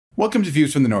Welcome to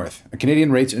Views from the North, a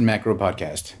Canadian rates and macro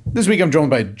podcast. This week I'm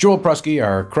joined by Joel Prussky,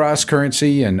 our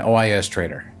cross-currency and OIS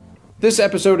trader. This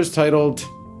episode is titled,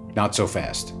 Not So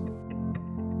Fast.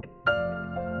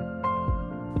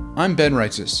 I'm Ben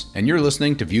Reitzes, and you're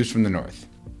listening to Views from the North.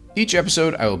 Each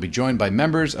episode I will be joined by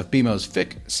members of BMO's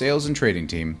FIC sales and trading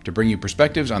team to bring you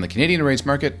perspectives on the Canadian rates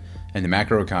market and the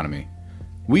macro economy.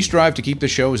 We strive to keep the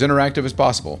show as interactive as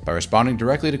possible by responding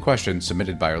directly to questions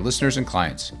submitted by our listeners and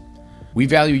clients. We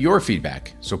value your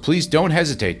feedback, so please don't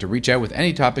hesitate to reach out with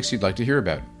any topics you'd like to hear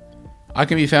about. I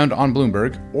can be found on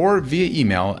Bloomberg or via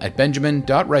email at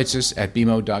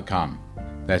benjamin.reitzes@bmo.com.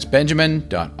 That's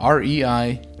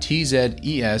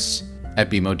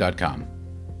benjamin.reitzes@bmo.com.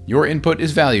 Your input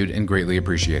is valued and greatly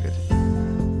appreciated.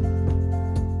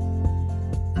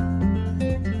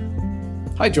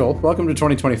 Hi, Joel. Welcome to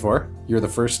 2024. You're the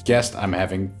first guest I'm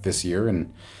having this year,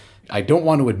 and I don't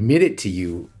want to admit it to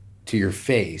you, to your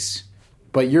face,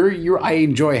 but I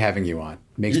enjoy having you on.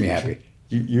 Makes me happy.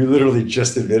 You literally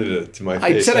just admitted it to my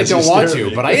face. I said I don't want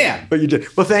to, but I am. But you did.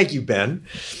 Well, thank you, Ben.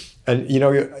 And,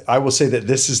 I will say that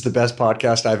this is the best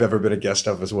podcast I've ever been a guest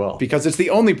of as well. Because it's the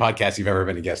only podcast you've ever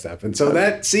been a guest of. And so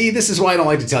this is why I don't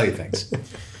like to tell you things.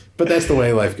 But that's the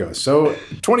way life goes. So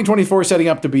 2024 is setting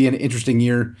up to be an interesting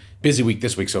year. Busy week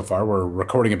this week so far. We're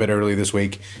recording a bit early this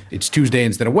week. It's Tuesday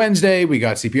instead of Wednesday. We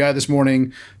got CPI this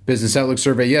morning, Business Outlook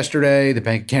survey yesterday, the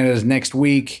Bank of Canada's next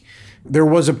week. There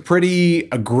was a pretty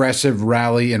aggressive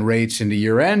rally in rates into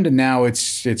year end, and now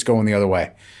it's going the other way.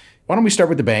 Why don't we start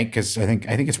with the bank? Because I think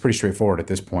it's pretty straightforward at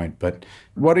this point. But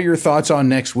what are your thoughts on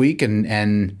next week,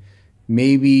 and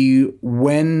maybe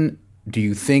when do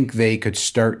you think they could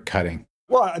start cutting?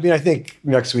 Well, I think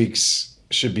next week's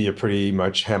should be a pretty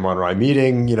much ham on rye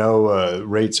meeting.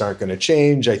 Rates aren't going to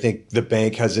change. I think the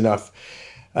bank has enough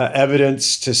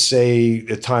evidence to say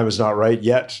the time is not right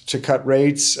yet to cut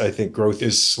rates. I think growth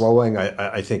is slowing.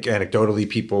 I think anecdotally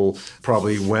people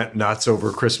probably went nuts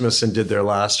over Christmas and did their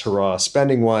last hurrah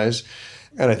spending-wise.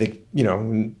 And I think,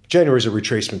 January is a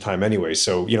retracement time anyway.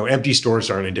 So, empty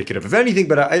stores aren't indicative of anything.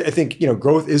 But I think,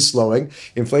 growth is slowing.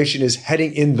 Inflation is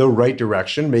heading in the right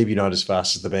direction, maybe not as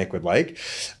fast as the bank would like.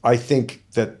 I think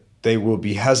that they will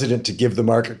be hesitant to give the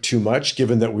market too much,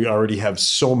 given that we already have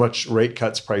so much rate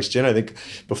cuts priced in. I think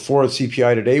before the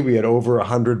CPI today, we had over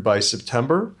 100 by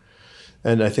September.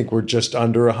 And I think we're just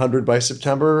under 100 by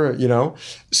September,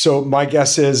 So my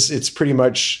guess is it's pretty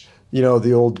much,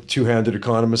 the old two-handed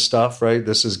economist stuff, right?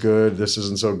 This is good. This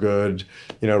isn't so good.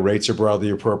 Rates are broadly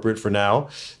appropriate for now.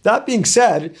 That being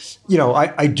said,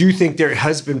 I do think there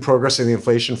has been progress in the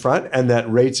inflation front, and that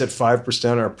rates at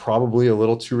 5% are probably a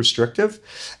little too restrictive,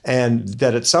 and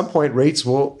that at some point rates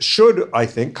should, I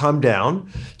think, come down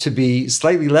to be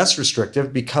slightly less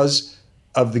restrictive because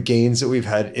of the gains that we've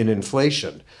had in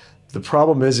inflation. The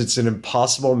problem is it's an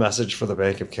impossible message for the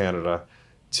Bank of Canada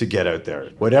to get out there.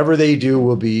 Whatever they do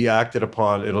will be acted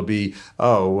upon. It'll be,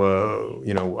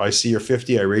 I see you're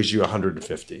 50, I raise you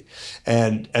 150.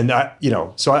 And that,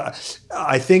 so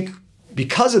I think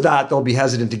because of that, they'll be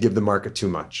hesitant to give the market too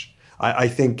much. I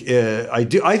think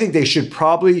they should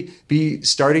probably be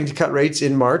starting to cut rates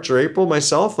in March or April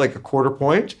myself, like a quarter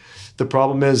point. The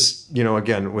problem is,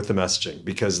 again, with the messaging,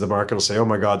 because the market will say, oh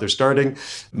my God, they're starting.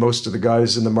 Most of the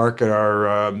guys in the market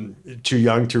are too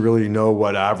young to really know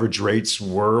what average rates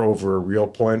were over a real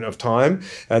point of time.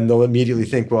 And they'll immediately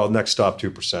think, well, next stop,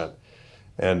 2%.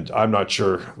 And I'm not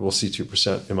sure we'll see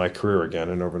 2% in my career again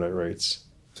in overnight rates.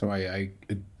 So I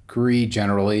agree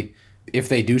generally. If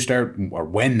they do start, or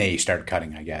when they start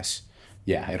cutting, I guess,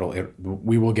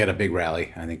 we will get a big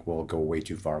rally. I think we'll go way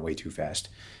too far, way too fast.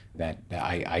 That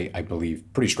I believe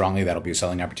pretty strongly that'll be a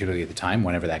selling opportunity at the time,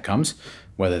 whenever that comes,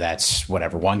 whether that's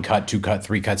one cut, two cut,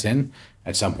 three cuts in.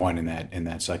 At some point in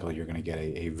that cycle, you're going to get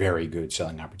a very good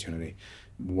selling opportunity.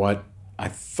 What I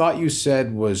thought you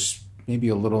said was maybe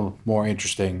a little more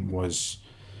interesting was,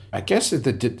 I guess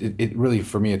it really,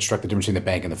 for me, it struck the difference between the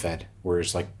bank and the Fed,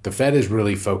 whereas like the Fed is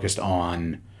really focused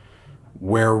on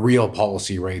where real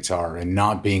policy rates are and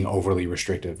not being overly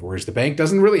restrictive, whereas the bank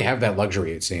doesn't really have that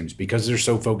luxury, it seems, because they're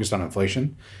so focused on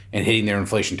inflation and hitting their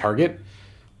inflation target.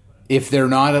 If they're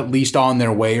not at least on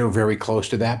their way or very close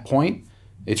to that point,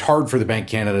 it's hard for the Bank of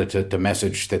Canada to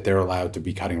message that they're allowed to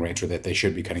be cutting rates or that they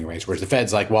should be cutting rates, whereas the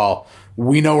Fed's like, well,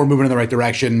 we know we're moving in the right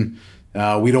direction.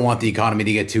 We don't want the economy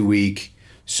to get too weak,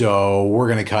 so we're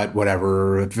going to cut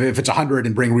whatever. If it's 100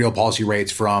 and bring real policy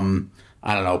rates from,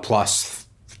 I don't know, plus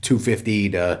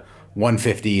 250 to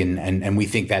 150, and we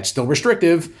think that's still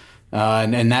restrictive,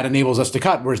 and that enables us to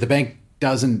cut, whereas the bank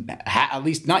doesn't, at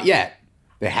least not yet.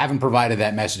 They haven't provided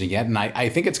that messaging yet, and I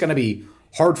think it's going to be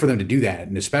hard for them to do that,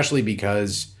 and especially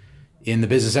because in the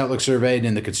Business Outlook survey and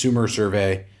in the consumer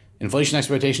survey, inflation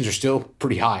expectations are still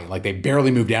pretty high. Like they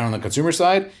barely moved down on the consumer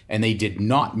side and they did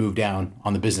not move down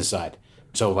on the business side.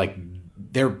 So like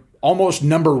their almost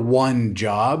number one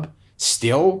job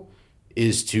still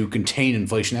is to contain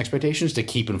inflation expectations, to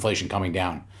keep inflation coming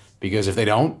down. Because if they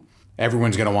don't,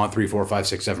 everyone's going to want 3, 4, 5,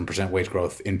 6, 7% wage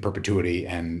growth in perpetuity.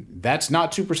 And that's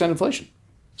not 2% inflation.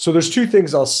 So there's two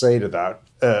things I'll say to that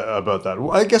about that.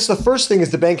 Well, I guess the first thing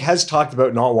is the bank has talked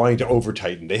about not wanting to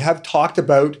over-tighten. They have talked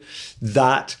about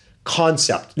that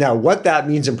concept. Now, what that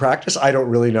means in practice, I don't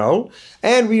really know.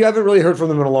 And we haven't really heard from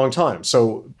them in a long time.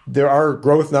 So there are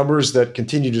growth numbers that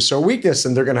continue to show weakness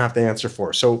and they're going to have to answer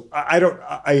for. So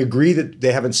I agree that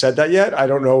they haven't said that yet. I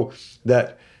don't know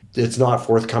that it's not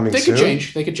forthcoming soon.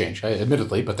 They could change,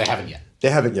 admittedly, but they haven't yet. They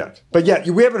haven't yet. But yet,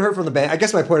 we haven't heard from the bank. I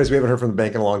guess my point is we haven't heard from the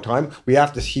bank in a long time. We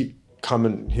have to come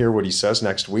and hear what he says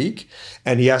next week.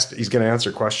 And he's going to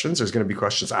answer questions. There's going to be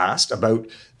questions asked about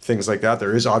things like that.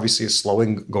 There is obviously a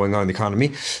slowing going on in the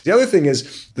economy. The other thing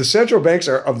is the central banks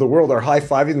of the world are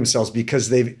high-fiving themselves because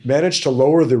they've managed to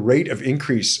lower the rate of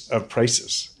increase of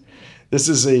prices. This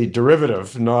is a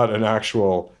derivative, not an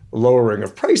actual lowering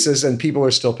of prices, and people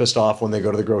are still pissed off when they go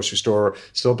to the grocery store,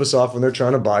 still pissed off when they're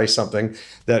trying to buy something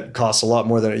that costs a lot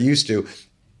more than it used to.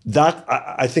 That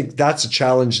I think that's a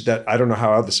challenge that I don't know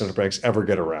how other central banks ever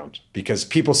get around, because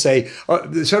people say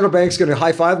the central bank's going to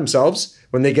high five themselves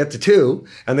when they get to 2,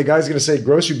 and the guy's going to say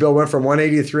grocery bill went from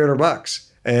 $180 to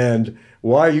 $300, and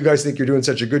why you guys think you're doing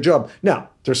such a good job? Now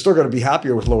they're still going to be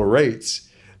happier with lower rates,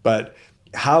 but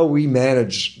how we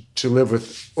manage to live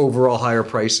with overall higher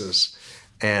prices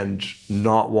and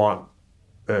not want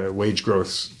wage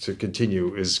growth to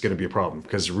continue is going to be a problem,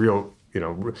 because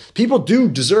people do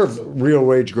deserve real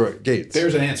wage gains.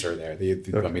 There's an answer there.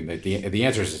 I mean, the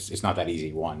answer is it's not that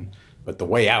easy, one. But the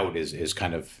way out is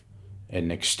kind of an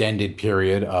extended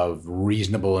period of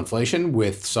reasonable inflation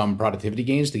with some productivity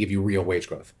gains to give you real wage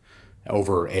growth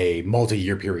over a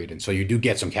multi-year period. And so you do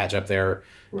get some catch up there,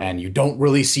 right. And you don't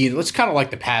really see it. It's kind of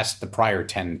like the prior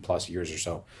 10 plus years or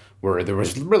so, where there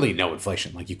was really no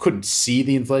inflation. Like you couldn't see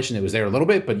the inflation. It was there a little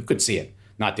bit, but you could see it.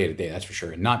 Not day to day, that's for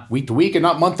sure. And not week to week and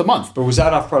not month to month. But was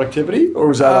that off productivity, or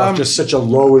was that off just such a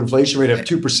low inflation rate of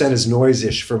 2% is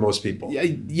noise-ish for most people?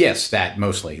 Yes, that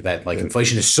mostly. That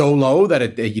inflation is so low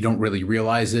that you don't really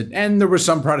realize it. And there were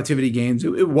some productivity gains.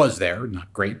 It was there.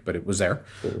 Not great, but it was there.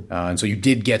 Sure. And so you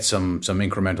did get some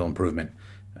incremental improvement.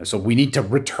 So we need to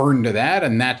return to that.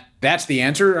 And that's the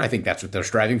answer. I think that's what they're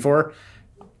striving for.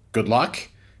 Good luck.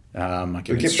 Bank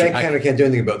Canada can't do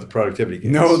anything about the productivity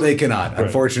gains. No, they cannot. Right.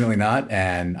 Unfortunately not.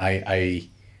 And I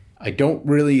don't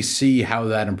really see how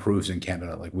that improves in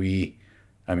Canada.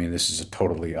 This is a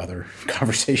totally other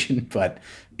conversation, but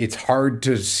it's hard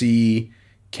to see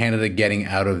Canada getting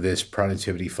out of this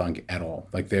productivity funk at all.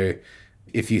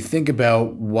 If you think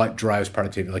about what drives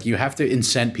productivity, you have to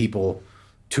incent people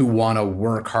to want to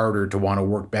work harder, to want to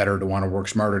work better, to want to work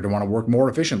smarter, to want to work more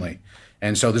efficiently.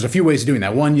 And so there's a few ways of doing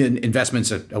that. One,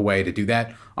 investment's a way to do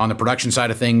that. On the production side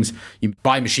of things, you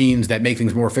buy machines that make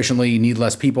things more efficiently, you need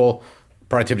less people,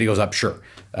 productivity goes up, sure.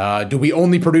 Do we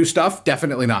only produce stuff?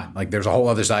 Definitely not. There's a whole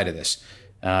other side of this.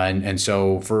 And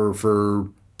so for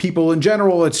people in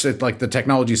general, it's like the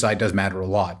technology side does matter a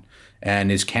lot.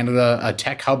 And is Canada a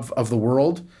tech hub of the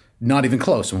world? Not even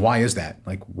close. And why is that?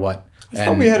 What? I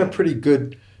thought we had a pretty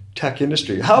good tech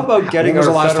industry. How about getting when was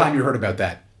the last time you heard about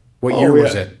that? What year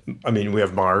was it? We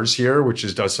have Mars here,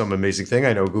 which does some amazing thing.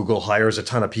 I know Google hires a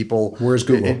ton of people. Where's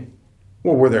Google?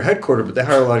 Where they're headquartered, but they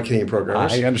hire a lot of Canadian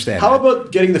programmers. I understand. How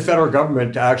about getting the federal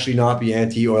government to actually not be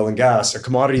anti-oil and gas, a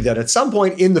commodity that at some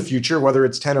point in the future, whether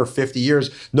it's 10 or 50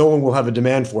 years, no one will have a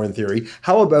demand for in theory.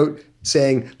 How about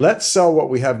saying, let's sell what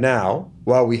we have now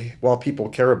while people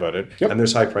care about it, yep. And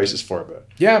there's high prices for it.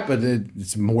 Yeah, but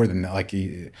it's more than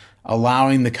that.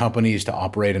 Allowing the companies to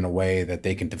operate in a way that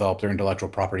they can develop their intellectual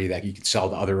property that you can sell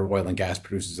to other oil and gas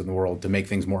producers in the world to make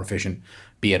things more efficient,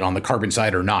 be it on the carbon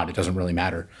side or not. It doesn't really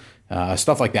matter.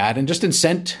 Stuff like that. And just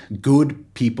incent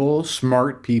good people,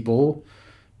 smart people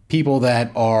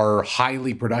that are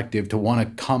highly productive to want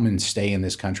to come and stay in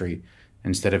this country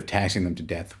instead of taxing them to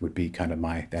death would be kind of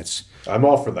I'm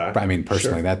all for that.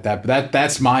 Personally, sure.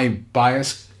 That's my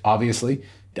bias, obviously.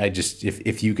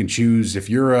 If you can choose, if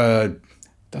you're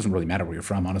doesn't really matter where you're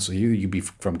from, honestly. You be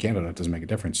from Canada, it doesn't make a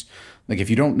difference. If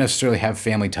you don't necessarily have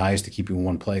family ties to keep you in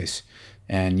one place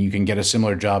and you can get a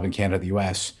similar job in Canada, the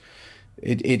U.S.,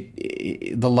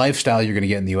 the lifestyle you're going to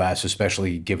get in the U.S.,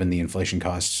 especially given the inflation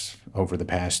costs over the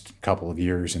past couple of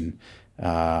years and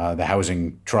the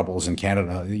housing troubles in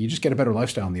Canada, you just get a better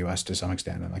lifestyle in the U.S. to some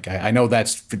extent. And like I know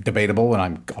that's debatable, and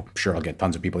I'm sure I'll get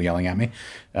tons of people yelling at me,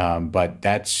 but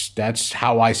that's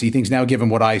how I see things now, given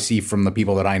what I see from the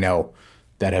people that I know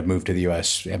that have moved to the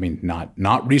U.S. I mean,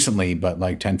 not recently, but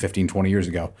like 10, 15, 20 years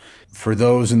ago. For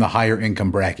those in the higher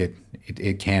income bracket,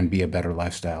 it can be a better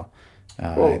lifestyle.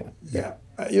 Yeah.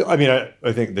 I mean,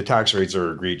 I think the tax rates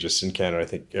are egregious in Canada. I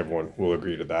think everyone will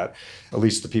agree to that. At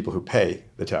least the people who pay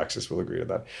the taxes will agree to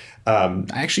that.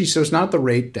 Actually, so it's not the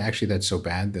rate actually that's so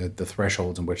bad. The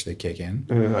thresholds in which they kick in.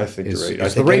 I think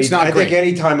the rate. I think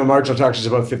any time a marginal tax is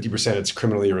above 50%, it's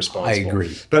criminally irresponsible. I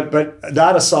agree. But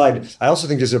that aside, I also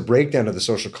think there's a breakdown of the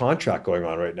social contract going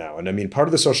on right now. And I mean, part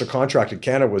of the social contract in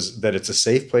Canada was that it's a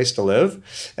safe place to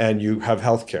live and you have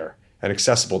health care and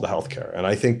accessible to healthcare. And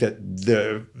I think that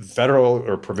the federal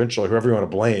or provincial, or whoever you want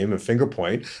to blame and finger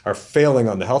point, are failing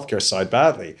on the healthcare side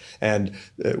badly. And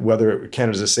whether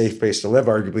Canada's a safe place to live,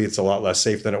 arguably it's a lot less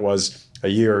safe than it was a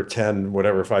year, 10,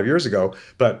 whatever, 5 years ago.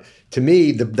 But to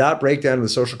me, that breakdown of the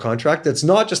social contract, that's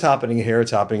not just happening here,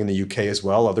 it's happening in the UK as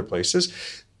well, other places.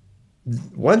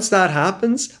 Once that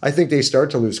happens, I think they start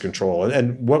to lose control.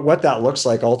 And what that looks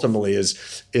like ultimately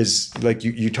is like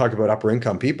you talk about upper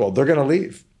income people, they're going to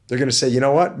leave. They're going to say, you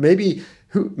know what, maybe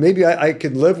I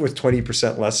could live with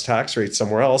 20% less tax rate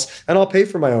somewhere else, and I'll pay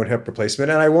for my own hip replacement,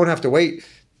 and I won't have to wait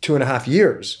 2.5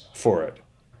 years for it,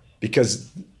 because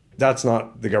that's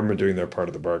not the government doing their part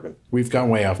of the bargain. We've gone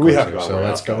way off course here, so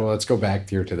let's go back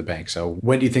here to the bank. So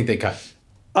when do you think they cut?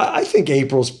 I think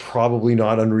April's probably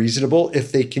not unreasonable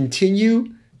if they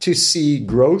continue to see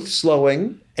growth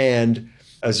slowing. And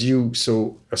as you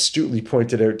so astutely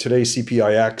pointed out today,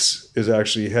 CPIX is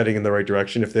actually heading in the right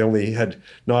direction. If they only had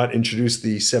not introduced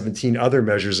the 17 other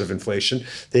measures of inflation,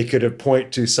 they could have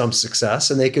point to some success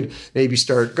and they could maybe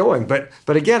start going. But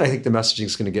again, I think the messaging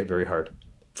is going to get very hard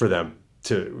for them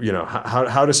to,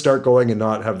 how to start going and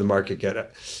not have the market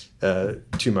get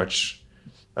too much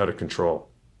out of control.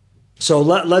 So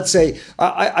let's say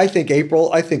I think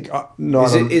April. I think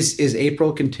not. Is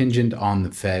April contingent on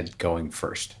the Fed going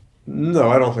first? No,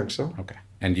 I don't think so. Okay.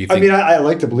 And do you think? I mean, I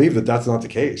like to believe that that's not the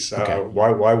case. Okay.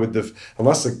 Why would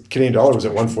unless the Canadian dollar was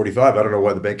at 145? I don't know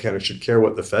why the Bank of Canada should care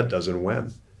what the Fed does and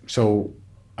when. So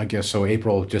I guess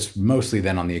April just mostly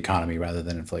then on the economy rather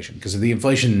than inflation, because of the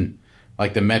inflation,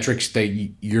 like the metrics that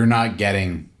you're not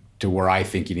getting to where I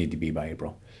think you need to be by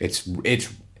April.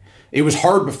 It was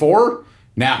hard before.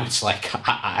 Now it's like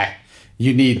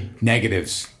you need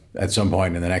negatives at some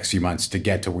point in the next few months to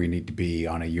get to where you need to be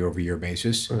on a year-over-year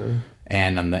basis,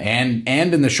 and on and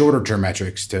in the shorter-term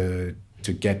metrics to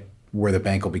get where the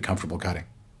bank will be comfortable cutting,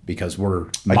 because we're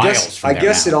miles from there. I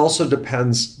guess now. It also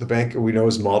depends. The bank we know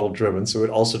is model-driven, so it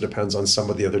also depends on some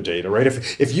of the other data, right?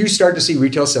 If you start to see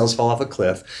retail sales fall off a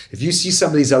cliff, if you see some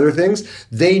of these other things,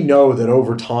 they know that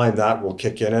over time that will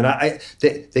kick in, and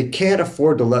they can't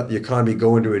afford to let the economy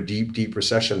go into a deep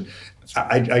recession.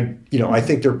 I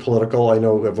think they're political. I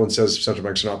know everyone says central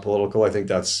banks are not political. I think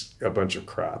that's a bunch of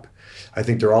crap. I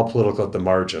think they're all political at the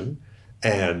margin.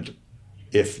 And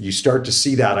if you start to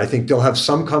see that, I think they'll have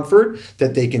some comfort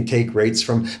that they can take rates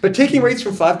but taking rates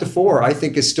from 5 to 4, I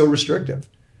think is still restrictive.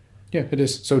 Yeah, it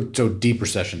is. So deep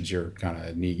recessions,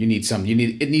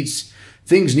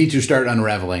 things need to start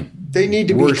unraveling. They need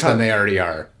to worse than they already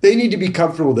are. They need to be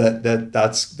comfortable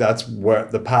that's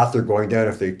what the path they're going down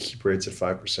if they keep rates at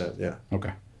 5%. Yeah.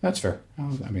 Okay, that's fair.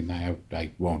 I mean, I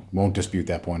won't dispute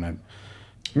that point. I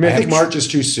think March is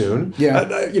too soon. Yeah.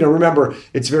 Remember,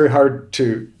 it's very hard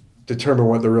to determine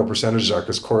what the real percentages are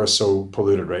because core is so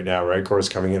polluted right now, right? Core is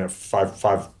coming in at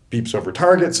five beeps over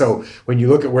target. So when you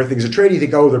look at where things are trading, you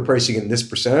think, they're pricing in this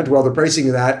percentage. Well, they're pricing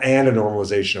in that and a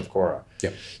normalization of Cora.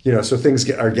 Yep. So things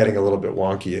are getting a little bit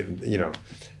wonky, and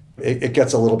it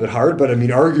gets a little bit hard. But I mean,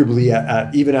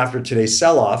 arguably, even after today's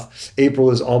sell-off, April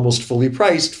is almost fully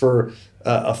priced for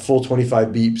a full 25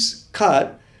 beeps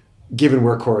cut, given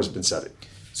where Cora has been setting.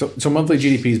 So monthly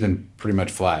GDP has been pretty much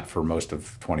flat for most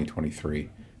of 2023.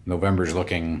 November's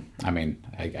looking. I mean,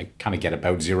 I kind of get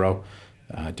about zero.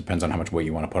 It depends on how much weight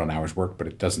you want to put on hours work, but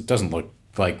it doesn't look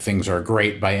like things are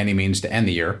great by any means to end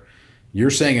the year. You're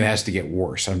saying it has to get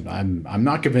worse. I'm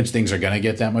not convinced things are going to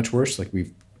get that much worse. I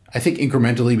think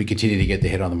incrementally we continue to get the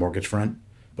hit on the mortgage front,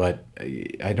 but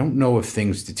I don't know if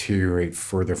things deteriorate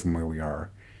further from where we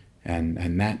are,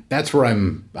 and that's where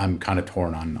I'm kind of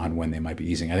torn on when they might be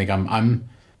easing. I think I'm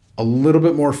a little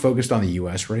bit more focused on the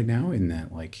U.S. right now, in that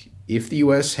if the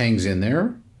U.S. hangs in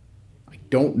there,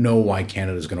 don't know why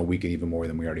Canada is going to weaken even more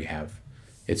than we already have.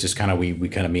 It's just kind of we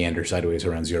kind of meander sideways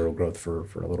around zero growth for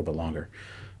a little bit longer.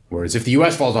 Whereas if the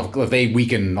U.S. falls off a cliff, they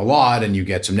weaken a lot and you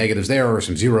get some negatives there or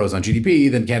some zeros on GDP,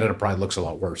 then Canada probably looks a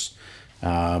lot worse.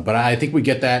 But I think we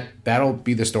get that. That'll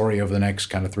be the story over the next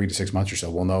kind of 3 to 6 months or so.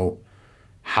 We'll know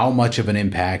how much of an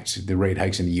impact the rate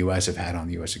hikes in the U.S. have had on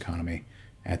the U.S. economy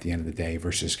at the end of the day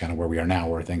versus kind of where we are now,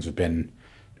 where things have been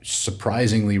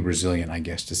surprisingly resilient, I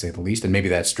guess, to say the least. And maybe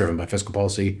that's driven by fiscal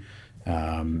policy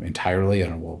entirely. I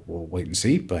don't know. We'll wait and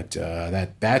see. But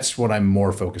that's what I'm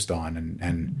more focused on.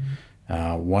 And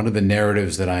one of the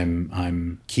narratives that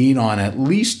I'm keen on at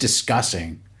least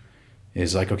discussing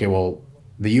is like, okay, well,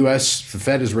 the U.S., the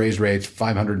Fed has raised rates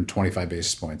 525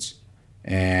 basis points.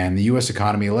 And the U.S.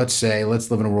 economy, let's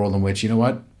live in a world in which, you know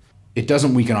what, it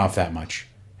doesn't weaken off that much.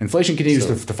 Inflation continues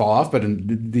to fall off, but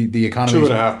the economy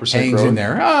 2.5% hangs growth. in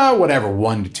there. Whatever,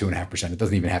 1 to 2.5%. It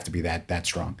doesn't even have to be that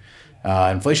strong.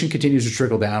 Inflation continues to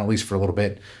trickle down, at least for a little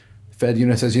bit. The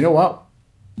Fed says, you know what,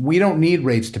 we don't need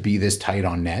rates to be this tight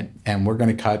on net, and we're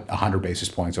going to cut 100 basis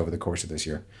points over the course of this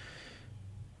year.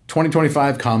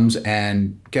 2025 comes,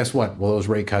 and guess what? Well, those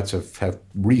rate cuts have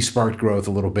re-sparked growth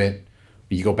a little bit.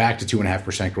 You go back to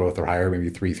 2.5% growth or higher, maybe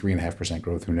 3.5%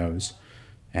 growth, who knows?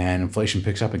 And inflation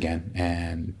picks up again,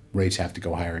 and rates have to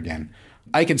go higher again.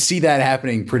 I can see that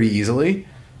happening pretty easily,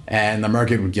 and the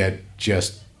market would get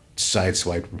just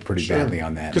sideswiped pretty badly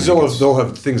on that. Because they'll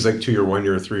have things like 2-year,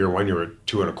 1-year, 3-year, 1-year at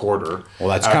 2.25. Well,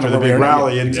 that's after kind of the where big we are now.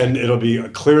 rally, and it'll be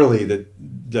clearly that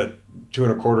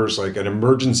 2.25 is like an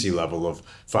emergency level of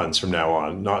funds from now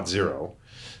on, not zero.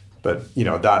 But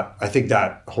that I think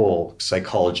that whole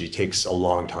psychology takes a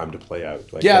long time to play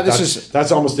out. Like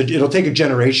that's almost it'll take a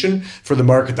generation for the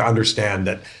market to understand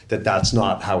that that's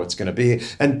not how it's going to be.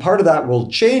 And part of that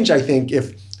will change, I think,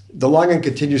 if the long end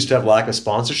continues to have lack of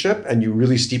sponsorship and you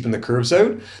really steepen the curves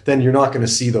out, then you're not going to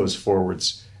see those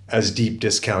forwards as deep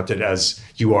discounted as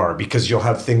you are, because you'll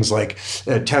have things like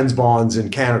 10s bonds in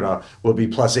Canada will be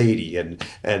plus 80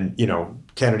 and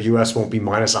Canada US won't be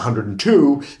minus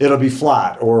 102, it'll be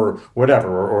flat or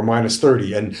whatever, or minus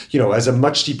 30. And as a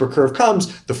much steeper curve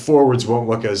comes, the forwards won't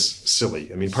look as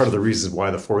silly. I mean, part of the reason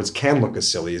why the forwards can look as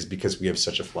silly is because we have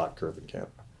such a flat curve in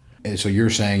Canada. And so you're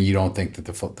saying you don't think that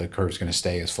the curve is going to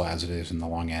stay as flat as it is, and the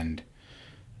long end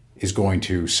is going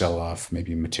to sell off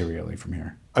maybe materially from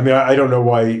here? I mean, I don't know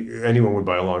why anyone would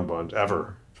buy a long bond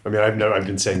ever. I mean, I've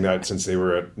been saying that since they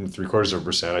were at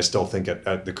 0.75%. I still think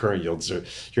at the current yields,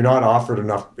 you're not offered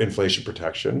enough inflation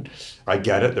protection. I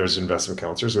get it. There's investment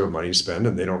counselors who have money to spend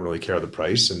and they don't really care the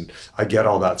price. And I get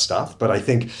all that stuff. But I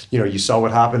think, you saw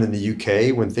what happened in the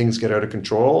UK when things get out of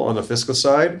control on the fiscal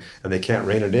side and they can't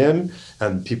rein it in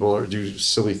and people do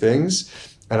silly things.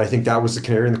 And I think that was the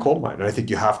canary in the coal mine. And I think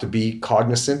you have to be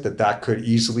cognizant that could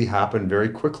easily happen very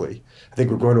quickly. I think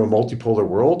we're going to a multipolar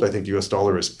world. I think the US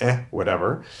dollar is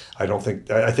whatever. I think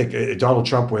Donald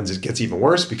Trump wins, it gets even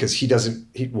worse because he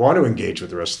want to engage with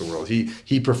the rest of the world.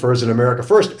 He prefers an America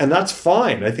first, and that's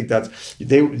fine. I think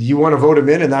you want to vote him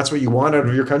in and that's what you want out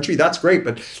of your country. That's great.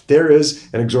 But there is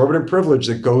an exorbitant privilege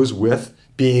that goes with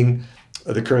being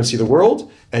the currency of the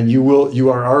world, and you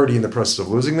are already in the process of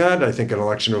losing that. I think an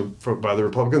election by the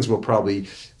Republicans will probably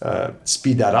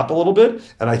speed that up a little bit,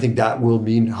 and I think that will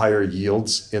mean higher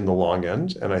yields in the long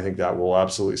end, and I think that will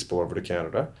absolutely spill over to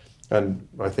Canada. And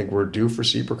I think we're due for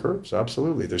steeper curves.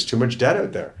 Absolutely, there's too much debt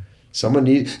out there.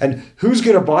 And who's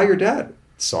going to buy your debt?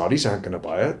 Saudis aren't going to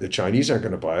buy it. The Chinese aren't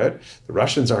going to buy it. The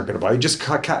Russians aren't going to buy it.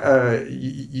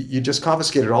 You just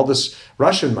confiscated all this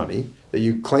Russian money that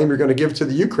you claim you're going to give to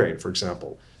the Ukraine, for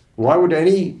example. Why would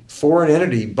any foreign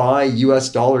entity buy U.S.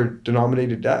 dollar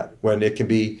denominated debt when it can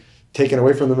be taken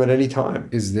away from them at any time?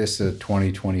 Is this a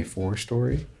 2024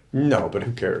 story? No, but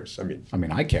who cares? I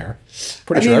mean, I care.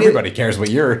 Pretty sure everybody cares what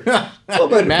you're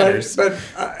matters. But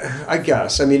I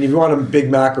guess. I mean, if you want a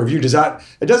big macro view,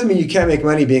 it doesn't mean you can't make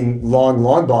money being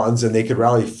long bonds and they could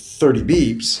rally 30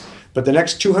 beeps. But the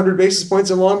next 200 basis points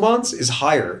in long bonds is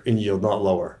higher in yield, not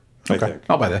lower. I think.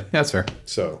 I'll buy that. Yeah, that's fair.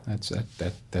 So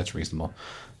that's reasonable.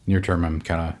 Near term, I'm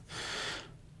kind of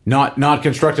not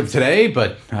constructive today,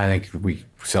 but I think we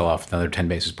sell off another 10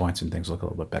 basis points and things look a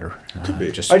little bit better. Could be. I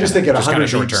just think at 100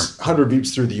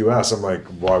 beeps through the U.S., I'm like,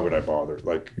 why would I bother?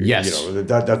 Like, yes.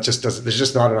 That just doesn't. There's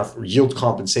just not enough yield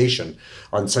compensation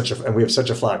on and we have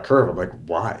such a flat curve. I'm like,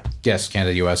 why? Yes,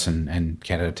 Canada, U.S. and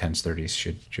Canada 10s, 30s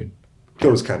should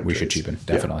those kind of we should cheapen,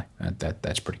 definitely. Yeah.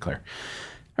 That's pretty clear.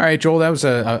 All right, Joel, that was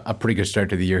a pretty good start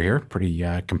to the year here. Pretty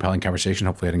compelling conversation.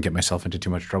 Hopefully I didn't get myself into too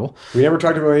much trouble. We never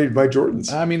talked about my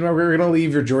Jordans. I mean, we're going to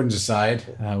leave your Jordans aside.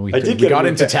 We got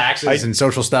into taxes and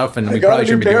social stuff, and we probably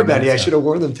shouldn't be doing that. I should have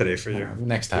worn them today for you.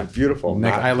 Next time. They're beautiful.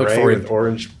 I look forward with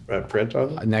orange print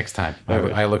on them. Next time.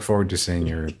 I look forward to seeing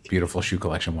your beautiful shoe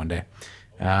collection one day.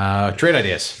 Trade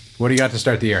ideas. What do you got to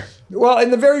start the year? Well,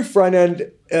 in the very front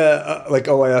end, like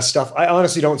OIS stuff, I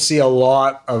honestly don't see a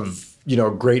lot of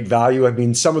great value. I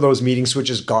mean, some of those meeting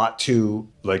switches got to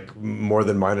like more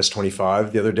than minus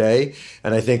 25 the other day.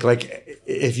 And I think like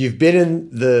if you've been in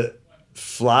the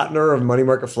flattener of money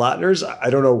market flatteners, I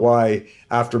don't know why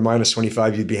after minus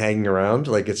 25 you'd be hanging around.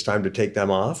 Like it's time to take them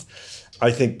off.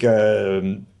 I think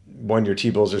 1-year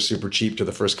T-bills are super cheap to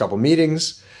the first couple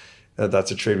meetings.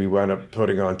 That's a trade we wound up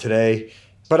putting on today.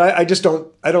 But I just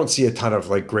don't see a ton of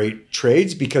like great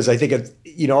trades because I think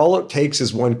all it takes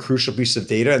is one crucial piece of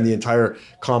data and the entire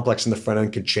complex in the front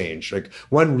end could change. Like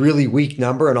one really weak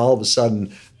number and all of a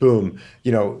sudden, boom,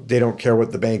 they don't care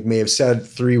what the bank may have said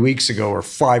 3 weeks ago or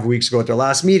 5 weeks ago at their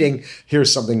last meeting.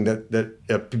 Here's something that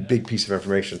a big piece of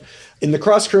information. In the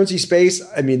cross-currency space,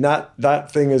 I mean,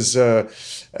 that thing is,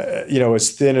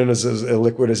 as thin and as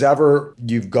illiquid as ever.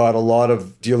 You've got a lot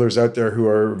of dealers out there who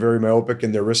are very myopic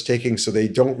in their risk-taking, so they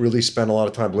don't really spend a lot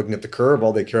of time looking at the curve.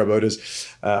 All they care about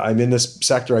is, I'm in this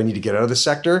sector, I need to get out of this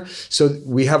sector. So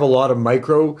we have a lot of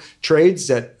micro trades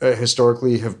that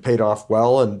historically have paid off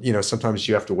well, and sometimes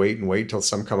you have to wait until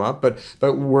some come up. But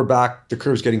we're back, the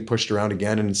curve's getting pushed around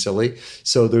again and silly.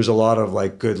 So there's a lot of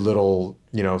like good little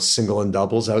single and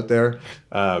doubles out there.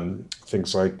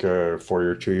 Things like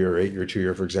 4-year, 2-year, 8-year,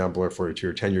 2-year, for example, or 4-year,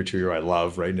 2-year, 10-year, 2-year, I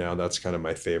love right now. That's kind of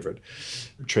my favorite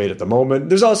trade at the moment.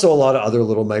 There's also a lot of other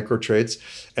little micro trades.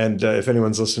 And if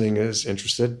anyone's listening is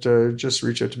interested, just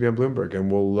reach out to me on Bloomberg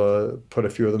and we'll put a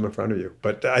few of them in front of you.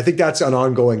 But I think that's an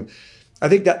ongoing, I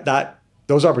think that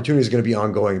those opportunities are going to be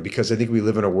ongoing because I think we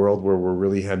live in a world where we're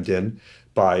really hemmed in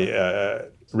by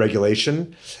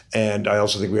regulation. And I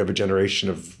also think we have a generation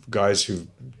of guys who've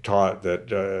taught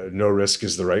that no risk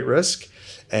is the right risk.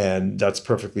 And that's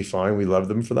perfectly fine. We love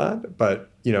them for that. But,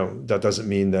 that doesn't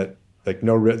mean that like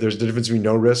there's the difference between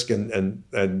no risk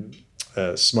and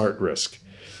smart risk.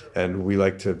 And we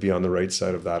like to be on the right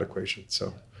side of that equation.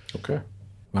 So, okay.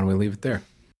 Why don't we leave it there?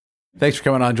 Thanks for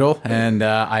coming on, Joel. And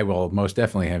I will most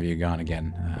definitely have you on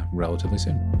again relatively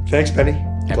soon. Thanks, Penny.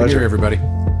 Happy New Year, everybody.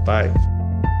 Bye.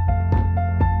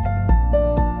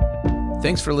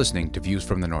 Thanks for listening to Views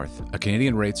from the North, a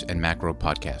Canadian rates and macro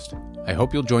podcast. I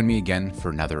hope you'll join me again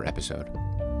for another episode.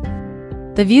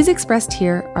 The views expressed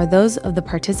here are those of the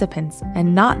participants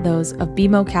and not those of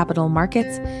BMO Capital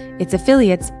Markets, its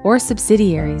affiliates, or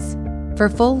subsidiaries. For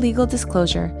full legal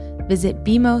disclosure, visit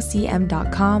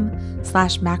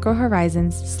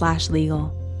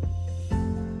bmocm.com/macrohorizons/legal.